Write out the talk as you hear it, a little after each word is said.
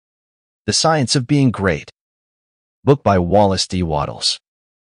The Science of Being Great. Book by Wallace D. Wattles.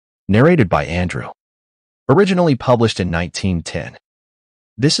 Narrated by Andrew. Originally published in 1910.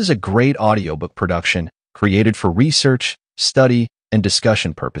 This is a great audiobook production created for research, study, and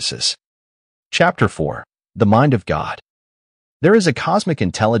discussion purposes. Chapter 4. The Mind of God. There is a cosmic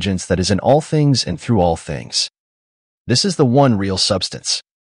intelligence that is in all things and through all things. This is the one real substance.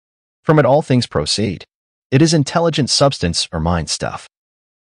 From it all things proceed. It is intelligent substance or mind stuff.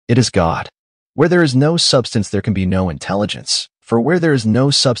 It is God. Where there is no substance there can be no intelligence, for where there is no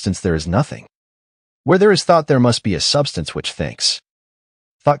substance there is nothing. Where there is thought there must be a substance which thinks.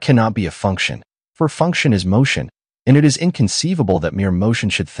 Thought cannot be a function, for function is motion, and it is inconceivable that mere motion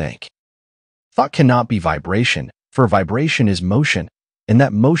should think. Thought cannot be vibration, for vibration is motion, and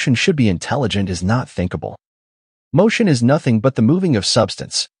that motion should be intelligent is not thinkable. Motion is nothing but the moving of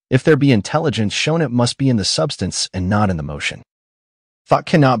substance. If there be intelligence shown, it must be in the substance and not in the motion. Thought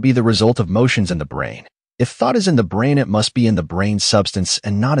cannot be the result of motions in the brain. If thought is in the brain, it must be in the brain substance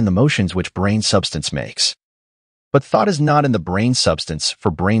and not in the motions which brain substance makes. But thought is not in the brain substance, for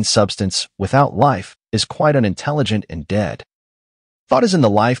brain substance, without life, is quite unintelligent and dead. Thought is in the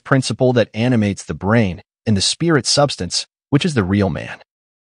life principle that animates the brain, in the spirit substance, which is the real man.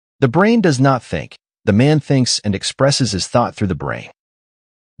 The brain does not think. The man thinks and expresses his thought through the brain.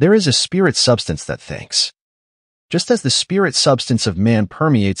 There is a spirit substance that thinks. Just as the spirit substance of man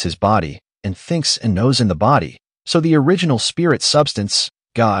permeates his body and thinks and knows in the body, so the original spirit substance,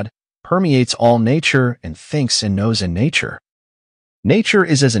 God, permeates all nature and thinks and knows in nature. Nature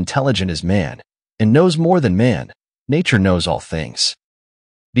is as intelligent as man and knows more than man. Nature knows all things.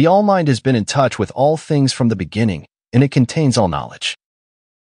 The All-Mind has been in touch with all things from the beginning, and it contains all knowledge.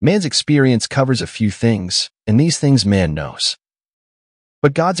 Man's experience covers a few things, and these things man knows.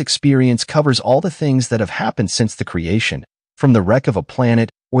 But God's experience covers all the things that have happened since the creation, from the wreck of a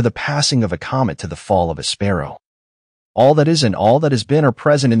planet or the passing of a comet to the fall of a sparrow. All that is and all that has been are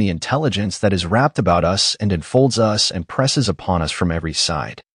present in the intelligence that is wrapped about us and enfolds us and presses upon us from every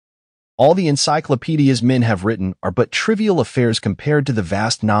side. All the encyclopedias men have written are but trivial affairs compared to the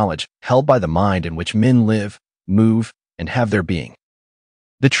vast knowledge held by the mind in which men live, move, and have their being.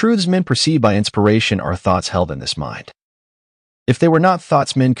 The truths men perceive by inspiration are thoughts held in this mind. If they were not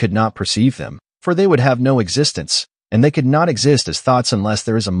thoughts, men could not perceive them, for they would have no existence, and they could not exist as thoughts unless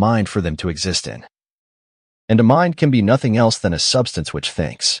there is a mind for them to exist in. And a mind can be nothing else than a substance which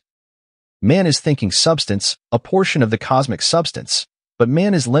thinks. Man is thinking substance, a portion of the cosmic substance, but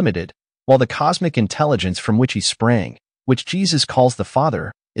man is limited, while the cosmic intelligence from which he sprang, which Jesus calls the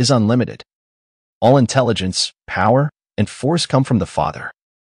Father, is unlimited. All intelligence, power, and force come from the Father.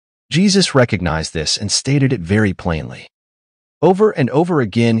 Jesus recognized this and stated it very plainly. Over and over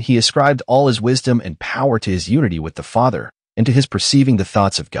again, he ascribed all his wisdom and power to his unity with the Father and to his perceiving the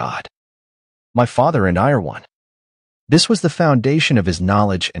thoughts of God. My Father and I are one. This was the foundation of his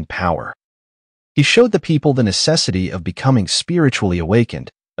knowledge and power. He showed the people the necessity of becoming spiritually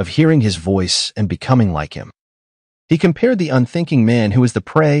awakened, of hearing his voice and becoming like him. He compared the unthinking man who is the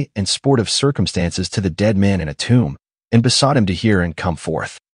prey and sport of circumstances to the dead man in a tomb, and besought him to hear and come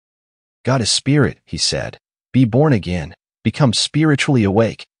forth. God is spirit, he said. Be born again. Become spiritually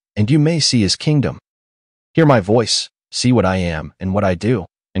awake, and you may see his kingdom. Hear my voice, see what I am and what I do,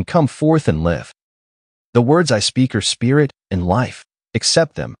 and come forth and live. The words I speak are spirit and life.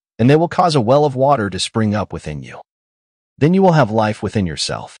 Accept them, and they will cause a well of water to spring up within you. Then you will have life within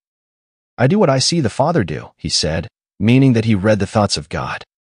yourself. I do what I see the Father do, he said, meaning that he read the thoughts of God.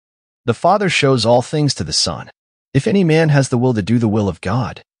 The Father shows all things to the Son. If any man has the will to do the will of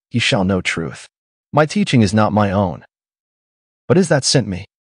God, he shall know truth. My teaching is not my own, but is that sent me.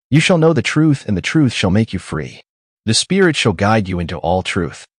 You shall know the truth, and the truth shall make you free. The Spirit shall guide you into all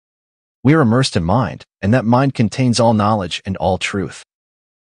truth. We are immersed in mind, and that mind contains all knowledge and all truth.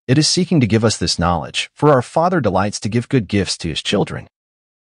 It is seeking to give us this knowledge, for our Father delights to give good gifts to his children.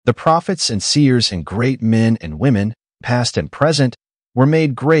 The prophets and seers and great men and women, past and present, were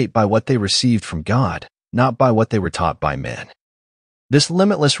made great by what they received from God, not by what they were taught by men. This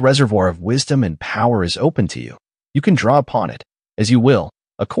limitless reservoir of wisdom and power is open to you. You can draw upon it, as you will,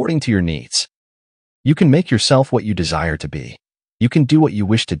 according to your needs. You can make yourself what you desire to be. You can do what you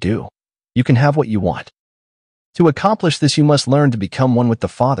wish to do. You can have what you want. To accomplish this, you must learn to become one with the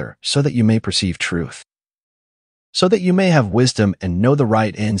Father so that you may perceive truth. So that you may have wisdom and know the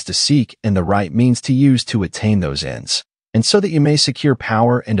right ends to seek and the right means to use to attain those ends, and so that you may secure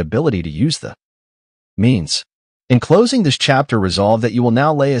power and ability to use the means. In closing this chapter, resolve that you will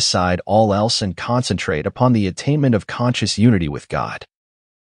now lay aside all else and concentrate upon the attainment of conscious unity with God.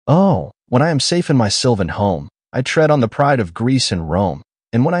 Oh, when I am safe in my sylvan home, I tread on the pride of Greece and Rome,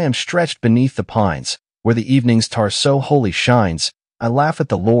 And when I am stretched beneath the pines, where the evening's star so wholly shines, I laugh at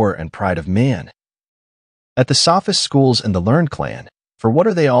the lore and pride of man. At the sophist schools and the learned clan, for what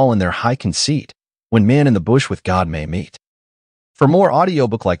are they all in their high conceit, when man in the bush with God may meet? For more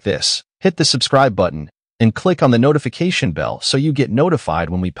audiobook like this, hit the subscribe button and click on the notification bell so you get notified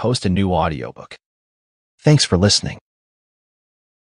when we post a new audiobook. Thanks for listening.